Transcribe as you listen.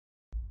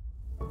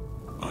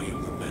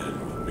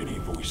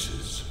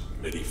voices,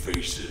 many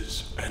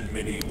faces, and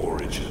many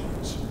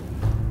origins.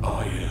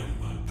 I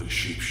am the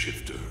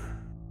Shapeshifter.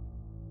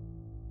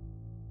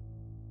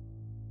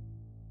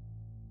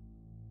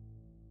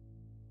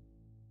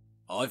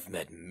 I've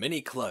met many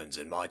clones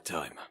in my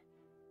time,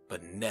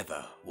 but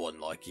never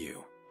one like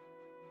you.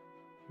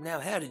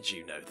 Now, how did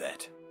you know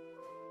that?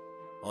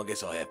 I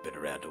guess I have been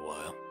around a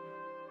while.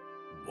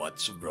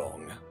 What's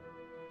wrong?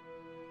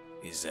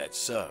 Is that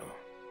so?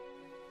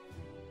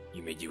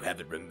 You mean you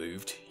haven't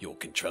removed your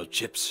control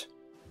chips?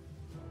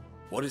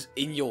 What is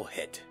in your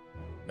head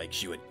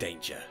makes you a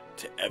danger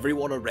to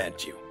everyone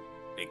around you,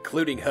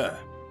 including her?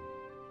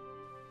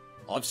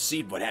 I've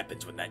seen what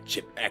happens when that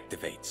chip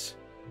activates,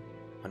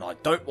 and I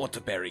don't want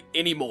to bury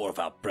any more of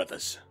our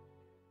brothers.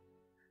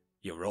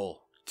 You're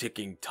all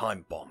ticking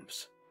time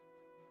bombs.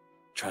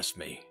 Trust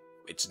me,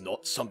 it's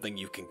not something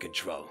you can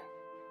control.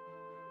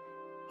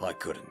 I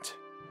couldn't.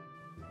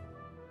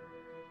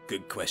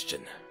 Good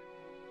question.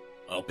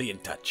 I'll be in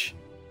touch.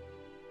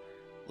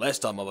 Last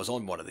time I was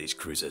on one of these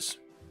cruises,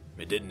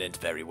 it didn't end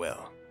very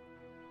well.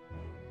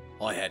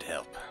 I had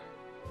help.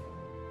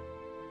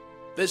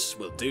 This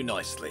will do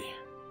nicely.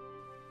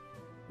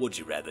 Would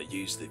you rather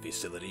use the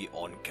facility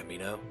on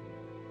Camino?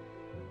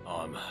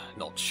 I'm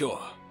not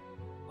sure.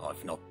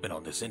 I've not been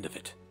on this end of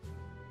it.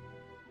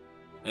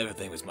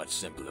 Everything was much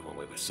simpler when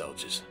we were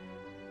soldiers.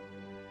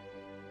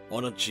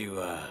 Why don't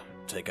you,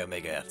 take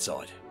Omega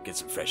outside, get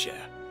some fresh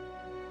air?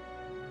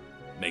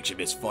 Makes you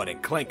miss fighting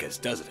clankers,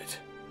 doesn't it?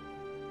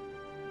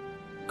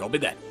 Copy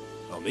that.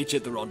 I'll meet you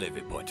at the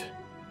rendezvous point.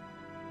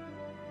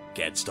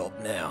 Can't stop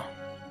now.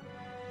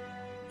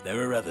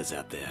 There are others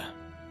out there.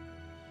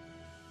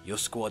 Your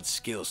squad's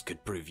skills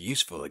could prove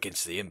useful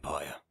against the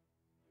Empire.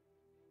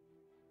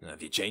 Now,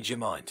 if you change your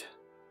mind,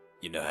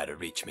 you know how to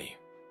reach me.